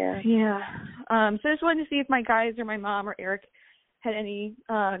 So I just wanted to see if my guys or my mom or Erik had any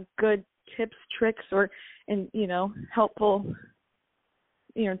good tips, tricks, or helpful,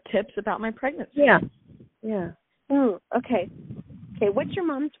 tips about my pregnancy. Yeah. Okay. What's your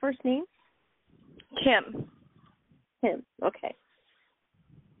mom's first name? Kim. Okay.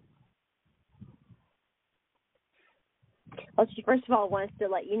 Well, she first of all wants to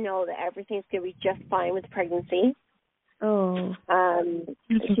let you know that everything's going to be just fine with pregnancy. Oh.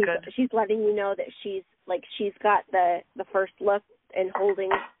 She's letting you know that she's got the first look and holding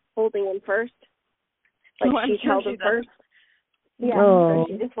him first. She's held him first. Yeah. So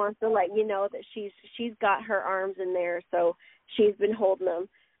she just wants to let you know that she's got her arms in there, so she's been holding them.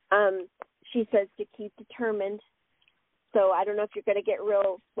 She says to keep determined. So I don't know if you're going to get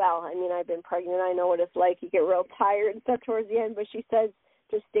I've been pregnant. I know what it's like. You get real tired and stuff towards the end, but she says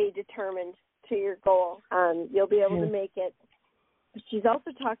to stay determined to your goal. You'll be able to make it. She's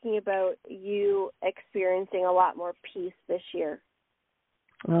also talking about you experiencing a lot more peace this year.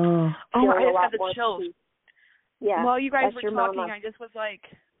 Oh, I just had the chills. Peace. Yeah. While you guys were talking, mama. I just was like,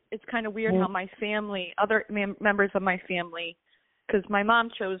 it's kind of weird how my family, other members of my family, because my mom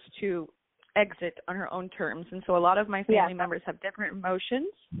chose to exit on her own terms, and so a lot of my family members have different emotions.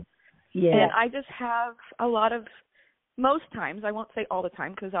 Yeah. And I just have most times, I won't say all the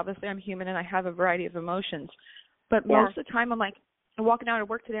time, because obviously I'm human and I have a variety of emotions, but most of the time I'm walking out of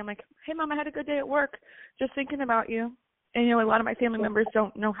work today, I'm like, hey, Mom, I had a good day at work, just thinking about you. And, a lot of my family members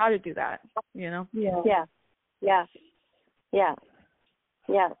don't know how to do that, Yeah.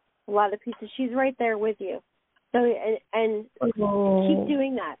 A lot of pieces. She's right there with you. So, and keep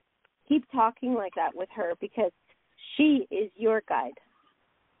doing that. Keep talking like that with her, because she is your guide.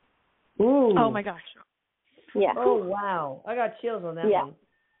 Ooh. Oh, my gosh. Yeah. Oh, wow. I got chills on that one.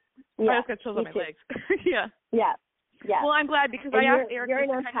 Yeah. I just got chills on my legs. Yeah. Well, I'm glad, because I asked Erik to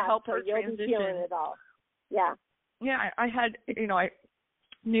kind of help her transition. You'll be feeling it all. Yeah. Yeah, I had, I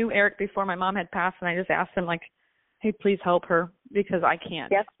knew Erik before my mom had passed, and I just asked him, hey, please help her, because I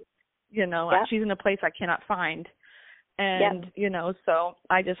can't. Yep. She's in a place I cannot find. And, so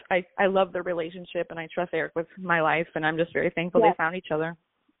I love the relationship, and I trust Erik with my life, and I'm just very thankful they found each other.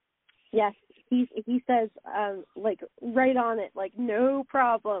 Yes. He says, right on it, no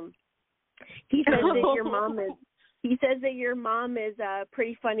problem. He says that your mom is a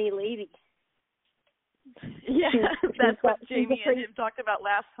pretty funny lady. Yeah, that's what Jamie and him talked about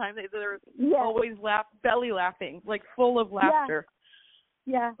last time. They're always belly laughing, full of laughter.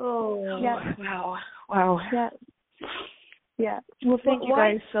 Yeah. Oh. Yeah. Wow. Yeah. Well, thank you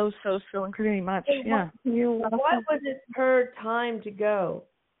guys so incredibly much. Yeah. Why was it her time to go,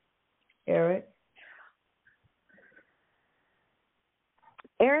 Erik?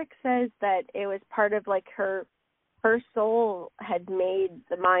 Erik says that it was part of her soul had made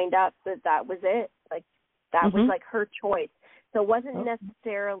the mind up that was it. That was her choice. So it wasn't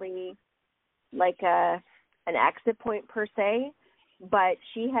necessarily an exit point per se, but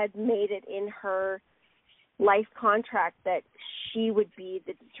she had made it in her life contract that she would be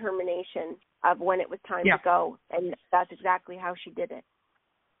the determination of when it was time to go, and that's exactly how she did it.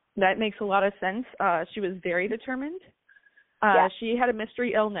 That makes a lot of sense. She was very determined. She had a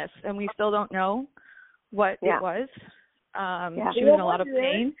mystery illness, and we still don't know what it was. She was in a lot of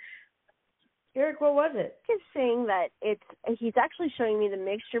pain. Erik, what was it? He's saying that he's actually showing me the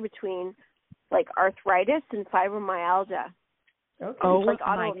mixture between like arthritis and fibromyalgia. Okay. Oh like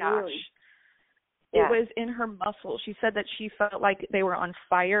my gosh. Yeah. It was in her muscles. She said that she felt like they were on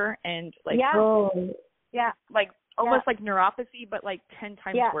fire and like like almost like neuropathy, but like 10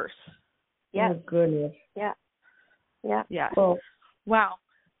 times worse. Yeah. Oh goodness. Yeah. Yeah. Yeah. Oh. Wow.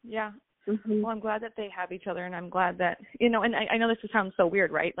 Yeah. Mm-hmm. Well, I'm glad that they have each other, and I'm glad that, and I know this sounds so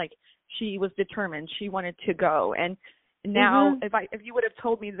weird, right? Like, she was determined. She wanted to go. And now, if you would have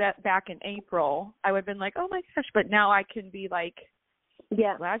told me that back in April, I would have been like, oh, my gosh. But now I can be like,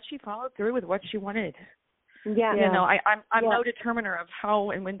 glad she followed through with what she wanted. Yeah. You know, I'm no determiner of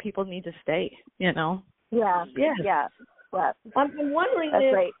how and when people need to stay, you know? Yeah. Yeah. Yeah. Yeah. I'm wondering That's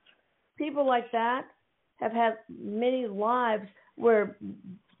if right. people like that have had many lives where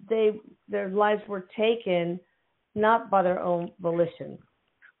their lives were taken not by their own volition.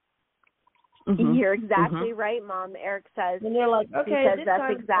 Mm-hmm. You're exactly right, Mom. Erik says. And they're like, okay, because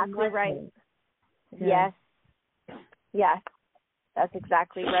that's exactly right. Yeah. Yes, that's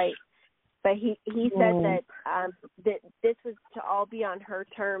exactly right. But he said that that this was to all be on her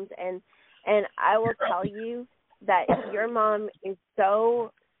terms, and I will tell you that your mom is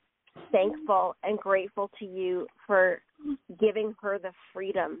so thankful and grateful to you for giving her the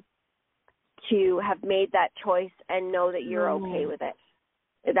freedom to have made that choice and know that you're okay with it.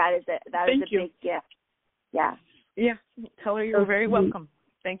 That is a big gift. Yeah. Yeah. Tell her you're very welcome.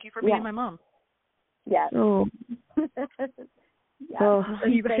 Thank you for being my mom. Yeah. Oh. Oh,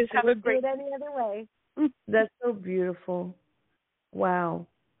 you guys have a great. Do it any other way. That's so beautiful. Wow.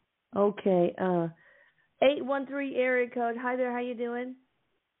 Okay. 813 area code. Hi there. How you doing?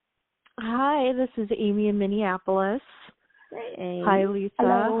 Hi, this is Amy in Minneapolis. Hey, Amy. Hi, Lisa.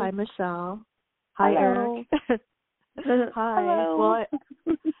 Hello. Hi, Michelle. Hi, Hello. Erik. Hi. Hello.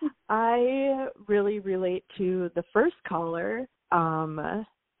 Well, I really relate to the first caller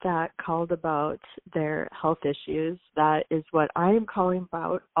that called about their health issues. That is what I am calling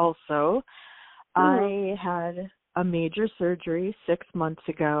about also. I had a major surgery 6 months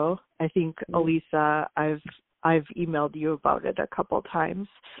ago. I think, Elisa, I've emailed you about it a couple times.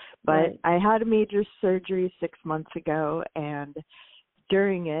 But I had a major surgery 6 months ago, and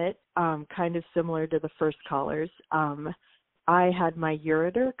during it, kind of similar to the first callers, I had my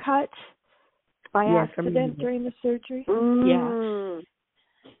ureter cut by accident during the surgery.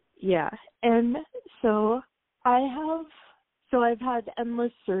 Yeah. And so I've had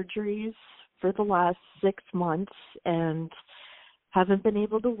endless surgeries for the last 6 months and haven't been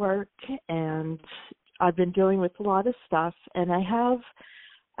able to work, and I've been dealing with a lot of stuff, and I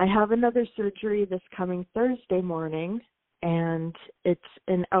have another surgery this coming Thursday morning, and it's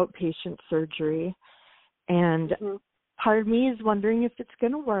an outpatient surgery, and part of me is wondering if it's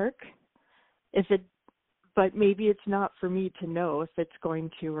going to work, but maybe it's not for me to know if it's going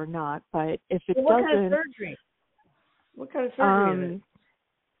to or not. But if it doesn't, what kind of surgery? What kind of surgery is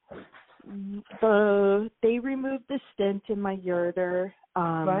it? They removed the stent in my ureter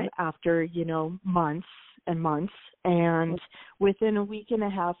after months and months, and within a week and a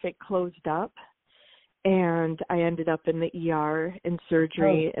half it closed up, and I ended up in the ER in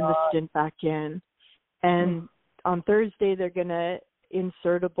surgery and the stent back in, and on Thursday they're gonna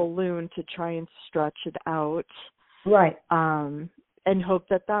insert a balloon to try and stretch it out, and hope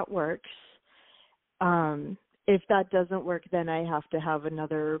that works. If that doesn't work, then I have to have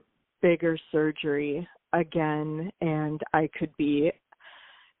another bigger surgery again, and I could be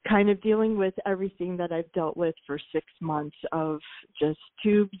kind of dealing with everything that I've dealt with for 6 months of just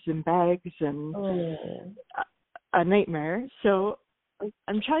tubes and bags and a nightmare. So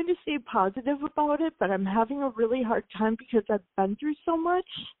I'm trying to stay positive about it, but I'm having a really hard time because I've been through so much.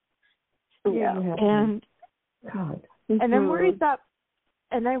 Yeah. And I'm worried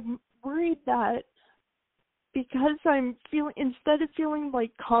that because I'm feeling, instead of feeling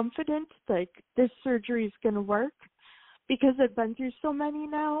like confident, like this surgery is going to work, because I've been through so many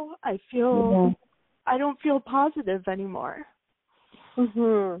now, I feel I don't feel positive anymore.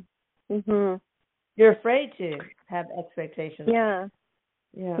 You're afraid to have expectations. Yeah,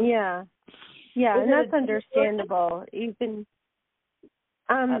 and that's understandable. Even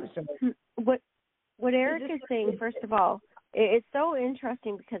what Erik is saying, first of all, it's so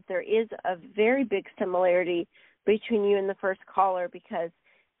interesting because there is a very big similarity between you and the first caller, because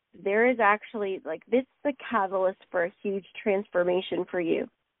there is actually, like, this is the catalyst for a huge transformation for you.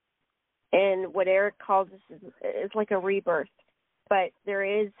 And what Erik calls this is like a rebirth. But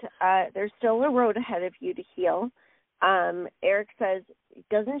there's still a road ahead of you to heal. Erik says, it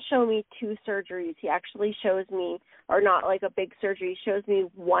doesn't show me 2 surgeries. He actually shows me, or not like a big surgery, he shows me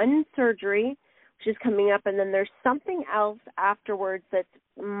 1 surgery, which is coming up, and then there's something else afterwards that's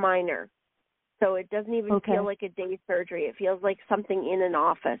minor. So it doesn't even feel like a day surgery. It feels like something in an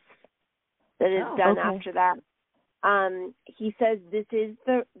office that is done after that. He says this is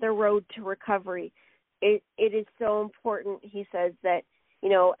the road to recovery. It is so important, he says, that, you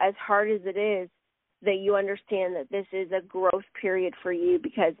know, as hard as it is, that you understand that this is a growth period for you,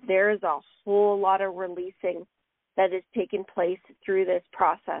 because there is a whole lot of releasing that has taken place through this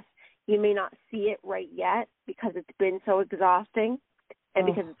process. You may not see it right yet because it's been so exhausting and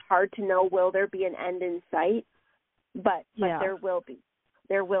because it's hard to know, will there be an end in sight? But there will be.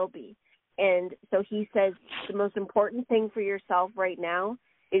 There will be. And so he says the most important thing for yourself right now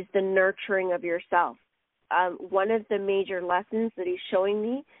is the nurturing of yourself. One of the major lessons that he's showing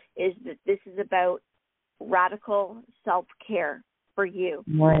me is that this is about radical self-care for you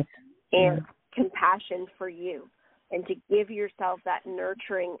and compassion for you, and to give yourself that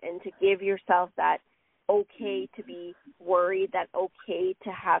nurturing and to give yourself that okay to be worried, that okay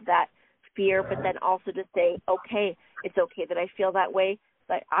to have that fear, but then also to say, okay, it's okay that I feel that way,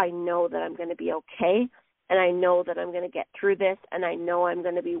 but I know that I'm going to be okay, and I know that I'm going to get through this, and I know I'm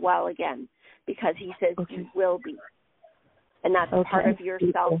going to be well again, because he says you will be. And that's part of your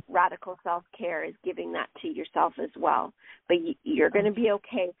radical self-care, is giving that to yourself as well. But you're going to be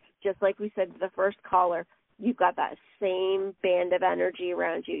okay. Just like we said to the first caller, you've got that same band of energy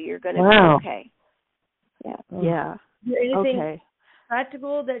around you. You're going to be okay. Yeah. Is there anything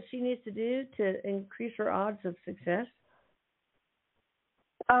practical that she needs to do to increase her odds of success?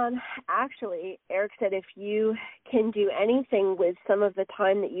 Actually, Erik said if you can do anything with some of the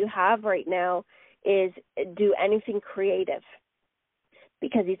time that you have right now, is do anything creative,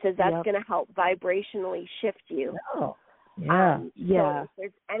 because he says that's going to help vibrationally shift you. So if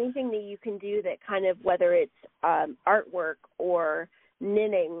there's anything that you can do that kind of, whether it's artwork or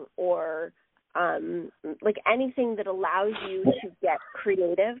knitting or like anything that allows you to get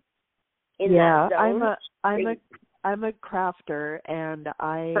creative in that zone. I'm a crafter, and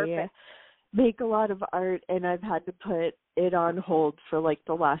I make a lot of art, and I've had to put it on hold for like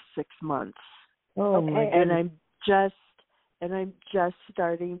the last 6 months. And I'm just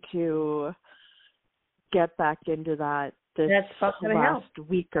starting to get back into that this last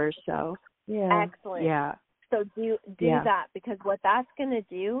week or so. Excellent. So do that, because what that's going to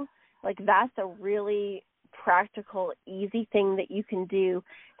do, like, that's a really practical, easy thing that you can do.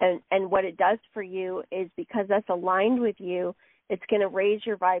 And what it does for you is, because that's aligned with you, it's going to raise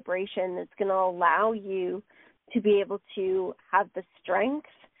your vibration. It's going to allow you to be able to have the strength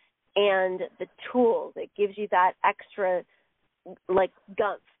and the tools. It gives you that extra, like,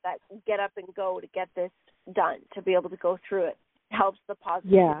 gumph, that get up and go to get this done, to be able to go through it. Helps the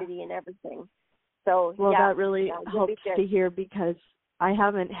positivity and everything. So, that really helps to hear, because I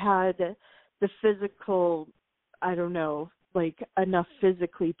haven't had the physical, I don't know, like, enough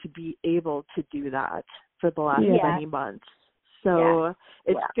physically to be able to do that for the last many months. So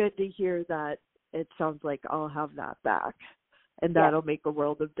it's good to hear that it sounds like I'll have that back. And that'll make a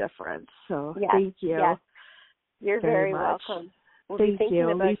world of difference. So thank you. You're very welcome. We'll thank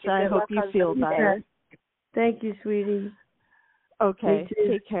you, Lisa. I hope you feel better. Thank you, sweetie. Okay.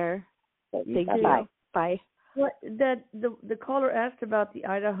 Take care. Thank you. Bye. Well, the caller asked about the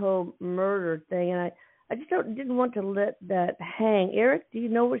Idaho murder thing, and I just didn't want to let that hang. Erik, do you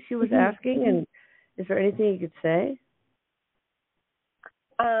know what she was asking, and is there anything you could say?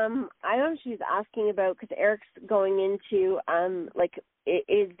 I know she's asking about, because Erik's going into,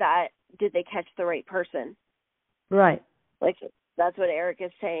 is that, did they catch the right person? Right. Like, that's what Erik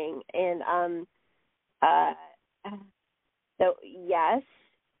is saying. And, so yes,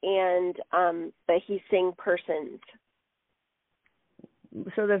 and, but he's saying persons.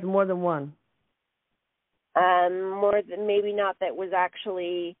 So there's more than one? More than, maybe not that was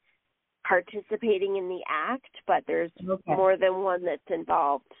actually participating in the act, but there's more than one that's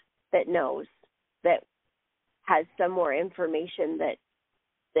involved, that knows, that has some more information that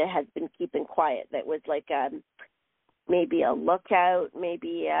has been keeping quiet, that was like maybe a lookout,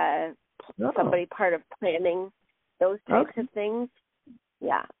 maybe somebody part of planning, those types of things.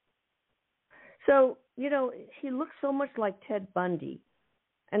 Yeah. So, he looks so much like Ted Bundy.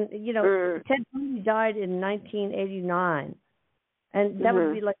 And, Ted Bundy died in 1989. And that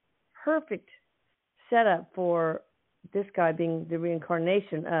would be like perfect setup for this guy being the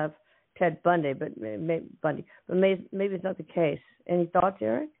reincarnation of Ted Bundy, but maybe it's not the case. Any thoughts,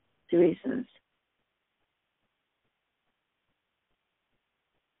 Erik? Reasons?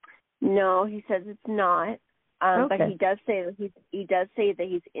 No, he says it's not. But he does say that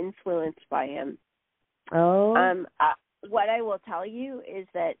he's influenced by him. Oh. What I will tell you is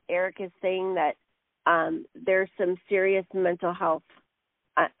that Erik is saying that there's some serious mental health,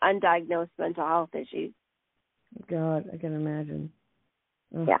 undiagnosed mental health issues. God, I can imagine.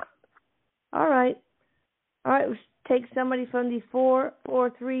 Ugh. Yeah. All right. Let's take somebody from the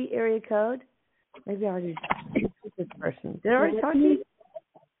 443 area code. Maybe I'll just this person. Did I already talk to you?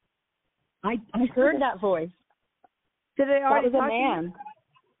 I heard that voice. Did I already talk to you? That was a man.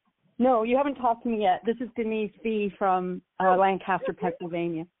 No, you haven't talked to me yet. This is Denise B. from Lancaster,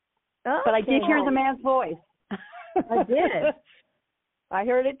 Pennsylvania. Okay. But I did hear the man's voice. I did. I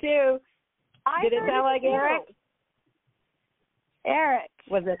heard it too. Did it sound like Erik? Erik.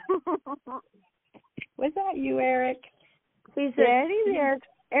 Was it? Was that you, Erik? He's Erik.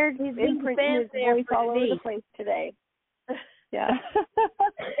 Erik is imprinting his voice all over the place today. Yeah.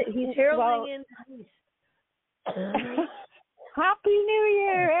 He's heralding in peace. Happy New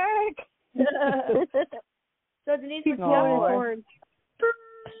Year, Erik. So Denise, what's going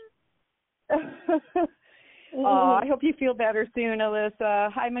I hope you feel better soon, Alyssa.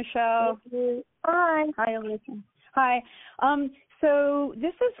 Hi, Michelle. Hi. Hi, Alyssa. Hi. So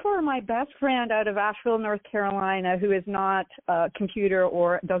this is for my best friend out of Asheville, North Carolina, who is not a computer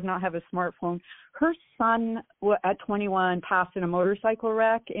or does not have a smartphone. Her son, at 21, passed in a motorcycle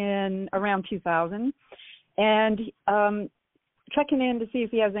wreck in around 2000. And checking in to see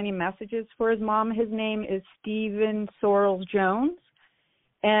if he has any messages for his mom. His name is Stephen Sorrells Jones,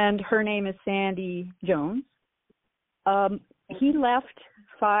 and her name is Sandy Jones. He left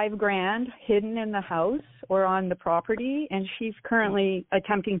 $5,000 hidden in the house or on the property, and she's currently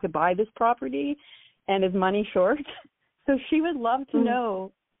attempting to buy this property and is money short. So she would love to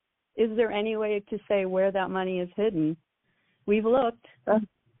know, is there any way to say where that money is hidden? We've looked.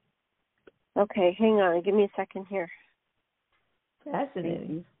 Okay, hang on. Give me a second here.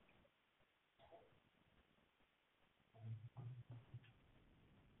 Fascinating.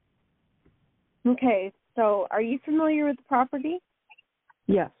 Okay, so are you familiar with the property?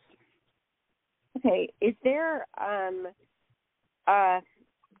 Yes. Okay, is there an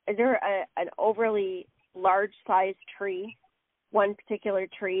overly large sized tree, one particular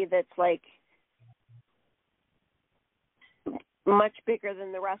tree that's like much bigger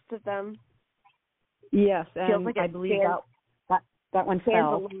than the rest of them? Yes, and like I believe that one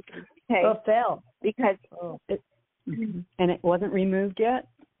fell. Okay. Oh, fell. Because and it wasn't removed yet?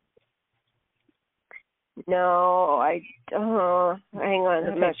 No, hang on,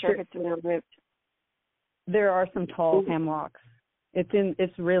 I'm not sure if it's been removed. There are some tall hemlocks.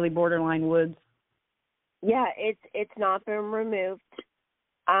 It's really borderline woods. Yeah, it's not been removed.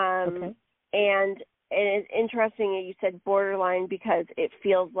 Okay. And it's interesting that you said borderline because it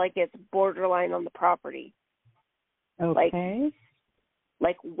feels like it's borderline on the property. Okay.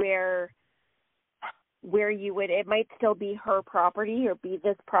 Like where you would, it might still be her property or be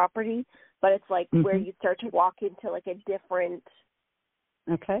this property, but it's like where you start to walk into like a different,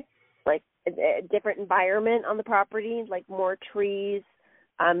 like a different environment on the property, like more trees,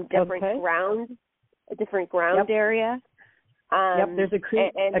 different ground, a different ground area. There's a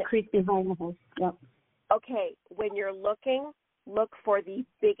creek behind the house. Yep. Okay, when you're looking, look for the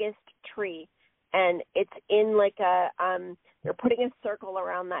biggest tree, and it's in like you're putting a circle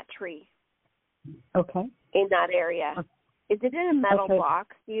around that tree. Okay. In that area. Is it in a metal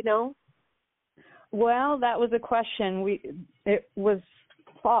box, do you know? Well, that was a question. It was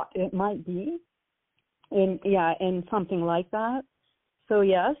thought it might be in something like that. So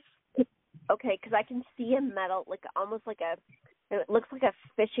yes. Okay, because I can see a metal, like almost like it looks like a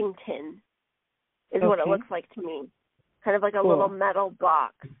fishing tin is what it looks like to me. Kind of like a little metal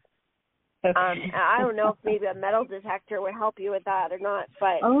box. Okay. I don't know if maybe a metal detector would help you with that or not,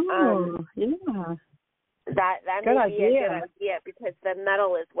 but yeah. That may be a good idea because the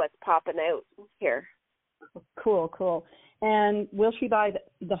metal is what's popping out here. Cool. And will she buy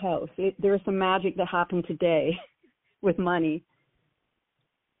the house? There is some magic that happened today with money.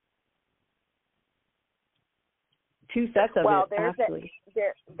 2 sets of it, actually.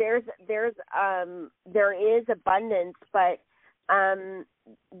 There is abundance, but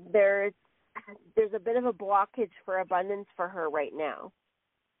there's a bit of a blockage for abundance for her right now,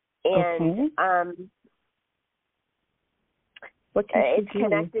 and it's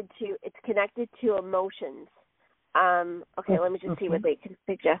connected to emotions. Okay, let me just see what they can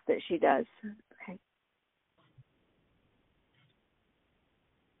suggest that she does. Okay.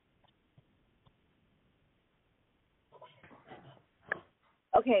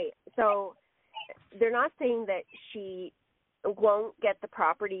 Okay, so they're not saying that she won't get the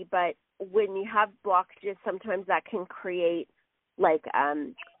property, but when you have blockages, sometimes that can create like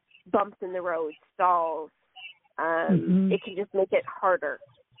bumps in the road, stalls. It can just make it harder,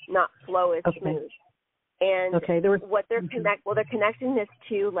 not flow as smooth. And what they're they're connecting this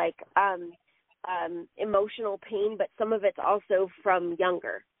to like emotional pain, but some of it's also from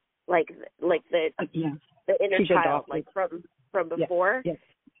younger, like the inner child, like from before. Yes.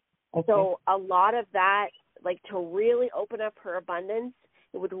 Okay. So a lot of that, like to really open up her abundance,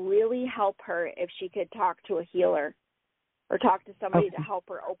 it would really help her if she could talk to a healer or talk to somebody to help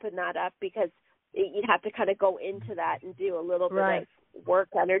her open that up, because you'd have to kind of go into that and do a little bit of work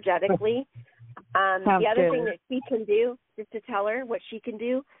energetically. The other thing that she can do, just to tell her what she can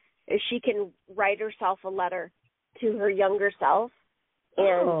do, is she can write herself a letter to her younger self,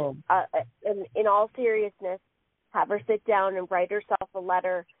 and in all seriousness, have her sit down and write herself a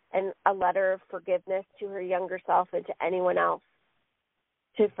letter, and a letter of forgiveness to her younger self and to anyone else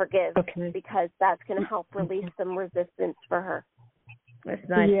to forgive, because that's going to help release some resistance for her. That's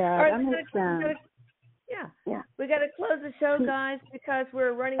nice. Yeah, all right, that makes sense. Yeah. We got to close the show, guys, because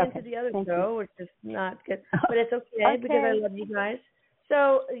we're running into the other show, which is not good. But it's okay because I love you guys.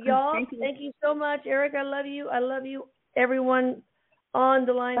 So, y'all, thank you so much. Erik, I love you. I love you, everyone on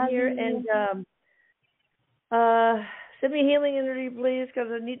the line here. And send me healing energy, please, because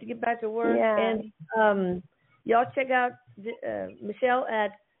I need to get back to work. Yeah. And y'all check out Michelle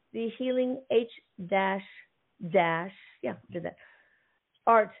at the healing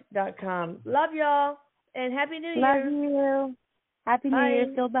art.com. Love y'all, and Happy New Year. Love you. Happy New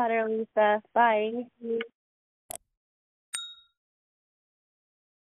Year. Feel better, Lisa. Bye. Thank you.